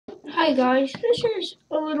Hi guys, this is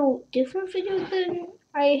a little different video than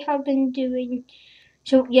I have been doing.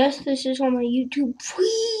 So yes, this is on my YouTube.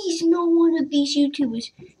 Please, no one of these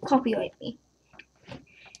YouTubers copyright me.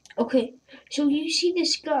 Okay, so you see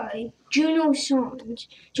this guy, Juno songs.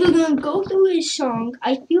 So we're gonna go through his song.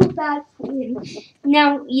 I feel bad for him.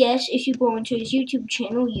 Now, yes, if you go onto his YouTube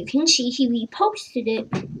channel, you can see he reposted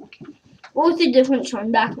it with a different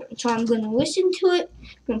song background. So I'm gonna listen to it.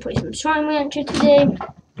 I'm gonna play some Song Rancher today.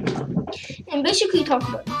 And basically talk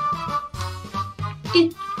about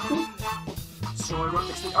it.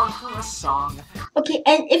 Okay,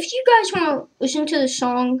 and if you guys want to listen to the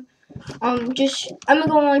song, I'm gonna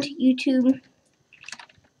go on to YouTube.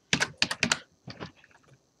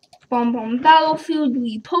 Bomb Bomb Battlefield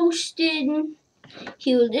reposted.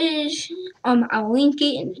 Here it is. I'll link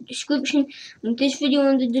it in the description. Link this video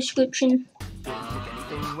in the description.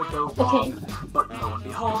 Okay. But lo and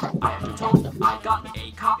behold, I have been told I got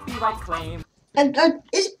a copyright claim. And that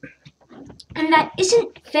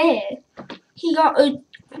isn't fair. He got a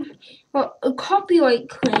copyright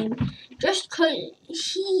claim just because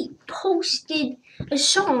he posted a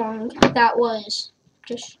song that was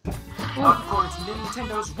just. According to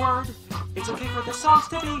Nintendo's word, it's okay for the songs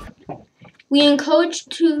to be. We encourage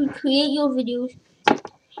to create your videos.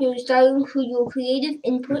 Here's that include your creative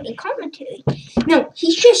input and commentary. No,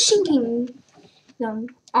 he's just singing them.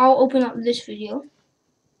 I'll open up this video.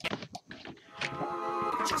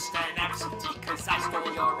 Just an accident, 'cause I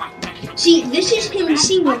stole your right. See, this is him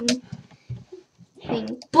singing.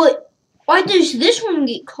 But why does this one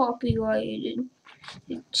get copyrighted?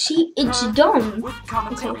 See, it's dumb. With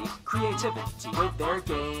commentary, creativity, with their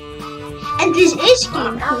game. And this is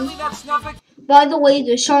gameplay. That's not By the way,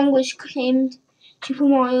 the song was claimed Super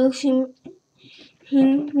Mario theme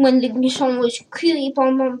when the song was clearly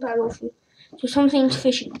Bomb Bomb Battlefield. So something's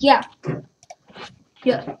fishy. Yeah.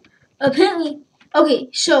 Apparently, okay,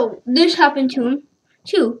 so this happened to him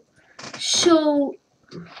too. So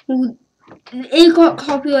it got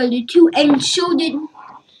copyrighted too, and so did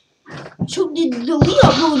the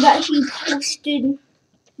re-upload that he posted.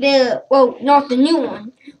 Not the new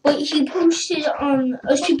one, but he posted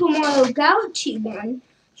a Super Mario Galaxy one,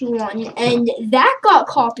 and that got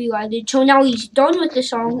copyrighted. So now he's done with the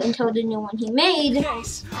song until the new one he made.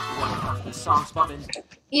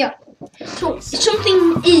 Yeah. So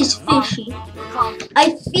something is fishy.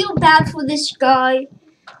 I feel bad for this guy.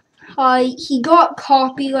 He got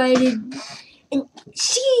copyrighted, and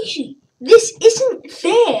seriously, this isn't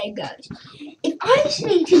fair, guys. If I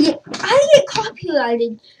say I get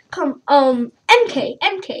copyrighted, MK.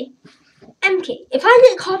 If I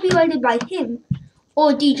get copyrighted by him,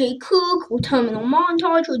 or DJ Cook, or Terminal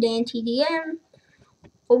Montage, or Dan TDM,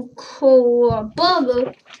 or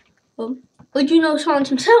Burger, or Juno Songs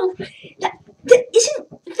himself, that isn't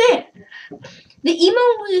fair. The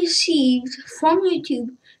email we received from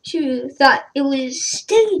YouTube shows that it was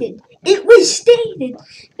stated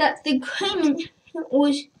that the claimant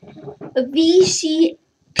was a VCPMC.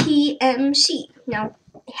 Now,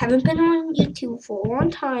 I haven't been on YouTube for a long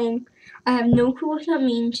time. I have no clue what that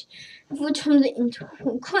means. If it's from the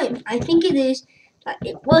internal claim, I think it is that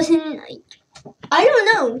it wasn't like, I don't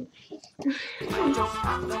know.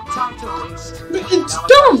 But it's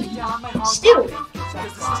dumb. Still.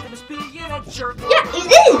 Yeah, it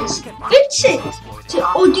is. Fix it.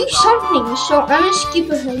 Or do something. So I'm gonna skip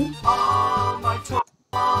ahead.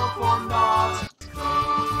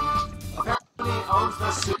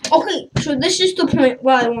 Okay, so this is the point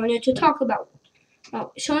where I wanted to talk about.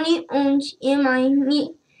 Sony owns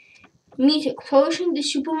EMI Music, publishing the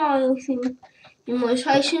Super Mario theme and was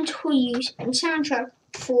licensed for use and soundtrack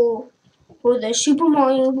for the Super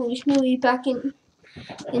Mario Bros. Movie back in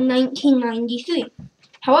 1993.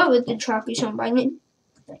 However, the track is owned by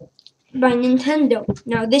Nintendo.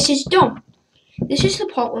 Now, this is dumb. This is the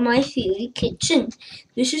part where my theory kicks in.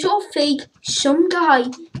 This is all fake. Some guy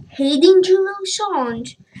hating Juno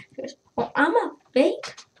songs. Oh, I'm a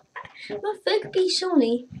fake be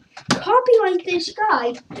Sony. Copyright this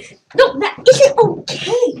guy. No, that isn't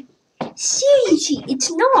okay. Seriously,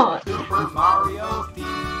 it's not. Super Mario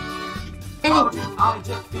Okay,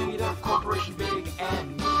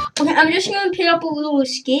 I'm just gonna put up a little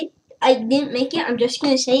skit. I didn't make it. I'm just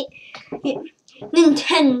gonna say it.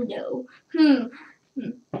 Nintendo. We're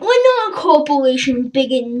not a corporation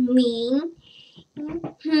big and mean.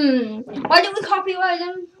 Why did we copyright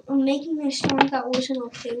them? Making a song that wasn't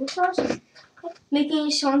okay with us. Making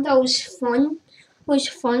a song that was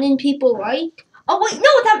fun and people liked. Oh wait,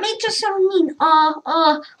 no, that makes us sound mean.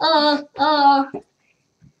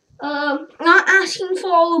 not asking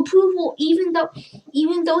for all approval, even though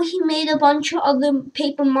he made a bunch of other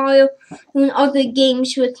Paper Mario and other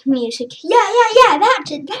games with music. Yeah,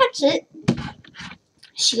 that's it.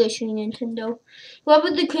 Seriously, Nintendo.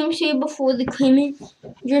 Whoever the claim say before the claimant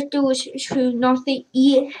drifter was true, not the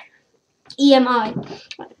EMI,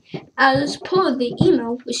 as per the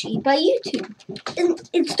email received by YouTube. And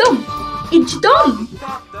it's dumb. It's dumb.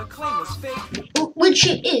 The claim was fake. Which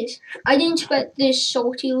it is. I didn't expect this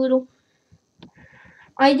salty little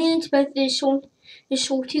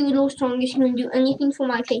song is going to do anything for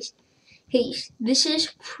my face. This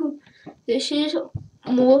is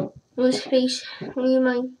more of space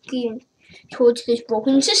my gearing towards this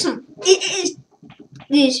broken system. It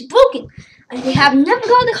is broken, and they have never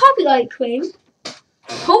got a copyright claim.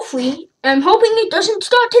 Hopefully, I'm hoping it doesn't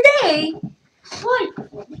start today.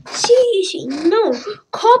 But seriously, no.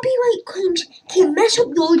 Copyright claims can mess up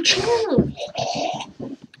your channel.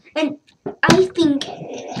 And I think,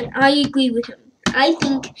 and I agree with him, I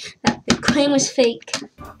think that the claim was fake.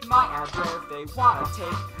 My ad they wanna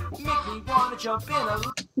take, make me wanna jump in a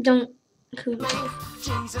Don't.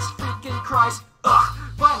 Jesus freaking Christ. Ugh,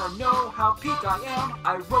 wanna know how peak I am?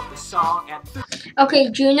 I wrote the song at 3 Okay,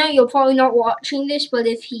 Juno, you're probably not watching this, but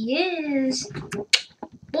if he is,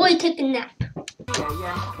 boy, take a nap.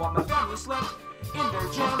 a.m. while my family slept in their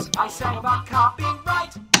gyms. I sang about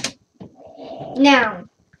copyright. Now,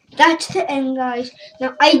 that's the end, guys.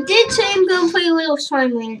 Now, I did say I'm going to play a little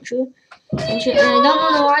Slime Rancher, and I don't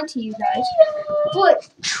want to lie to you guys, but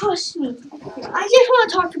trust me, I just want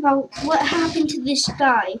to talk about what happened to this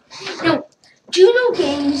guy. Now, Juno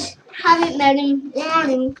Games, haven't met him, want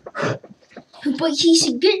him, but he's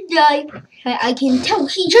a good guy. I can tell.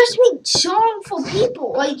 He just makes songs for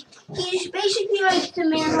people. Like, he's basically like the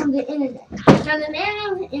man on the internet. Now, the man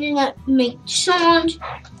on the internet makes songs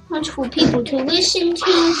for people to listen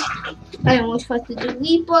to. I almost pressed the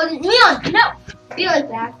delete button. Leon, no! Be like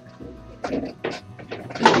that.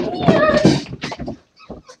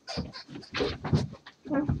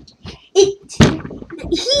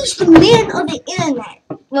 He's the man on the internet.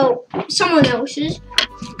 Well, someone else's.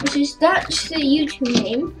 That's the YouTube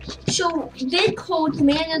name. So they called a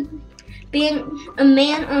man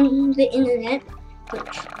on the internet,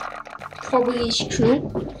 which probably is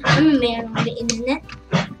true. I'm a man on the internet.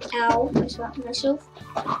 Ow, I slapped myself.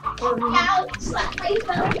 Ow, slap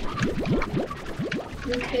myself.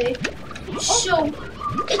 Okay. So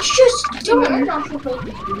it's just dumb.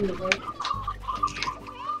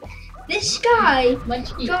 This guy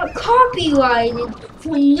got copyrighted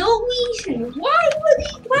for no reason. Why would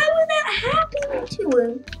that happen to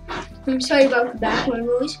him? I'm sorry about the background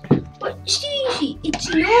noise, but seriously, it's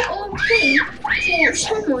not okay for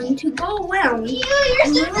someone to go around You're so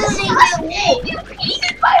ruining their disgusting! world. You peed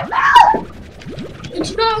in my mouth!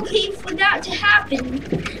 It's not okay for that to happen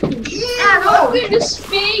at all. I'm gonna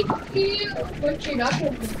spank you, but you're not gonna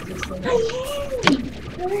do this thing.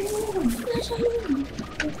 Yes, I am.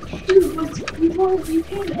 Dude, but you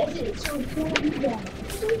can't edit it, so don't do that.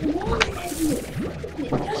 I don't want to edit it.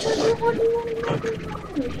 That's what you want to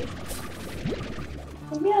edit.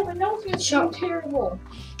 Yeah, but no, it's so terrible.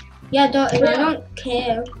 Yeah, I don't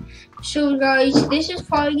care. So guys, this is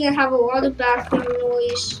probably gonna have a lot of background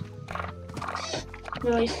noise,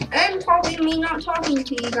 and probably me not talking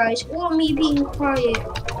to you guys, or me being quiet,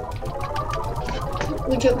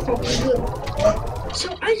 which it probably will. So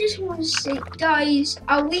I just want to say, guys,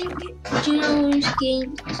 I'll link Juno's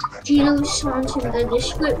songs in the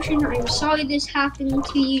description. I'm sorry this happened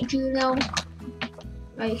to you, Juno.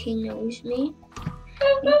 Like, he knows me.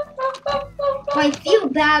 But I feel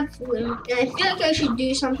bad for him, and I feel like I should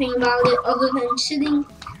do something about it other than sitting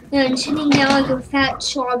down like a fat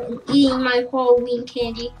slob and eating my Halloween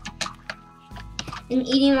candy. And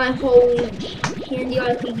eating my Halloween candy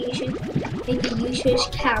like a useless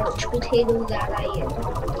couch potato that I am.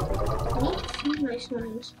 I need to feed my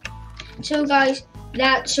sons. So guys,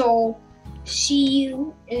 that's all. See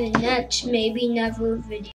you in the next maybe never video.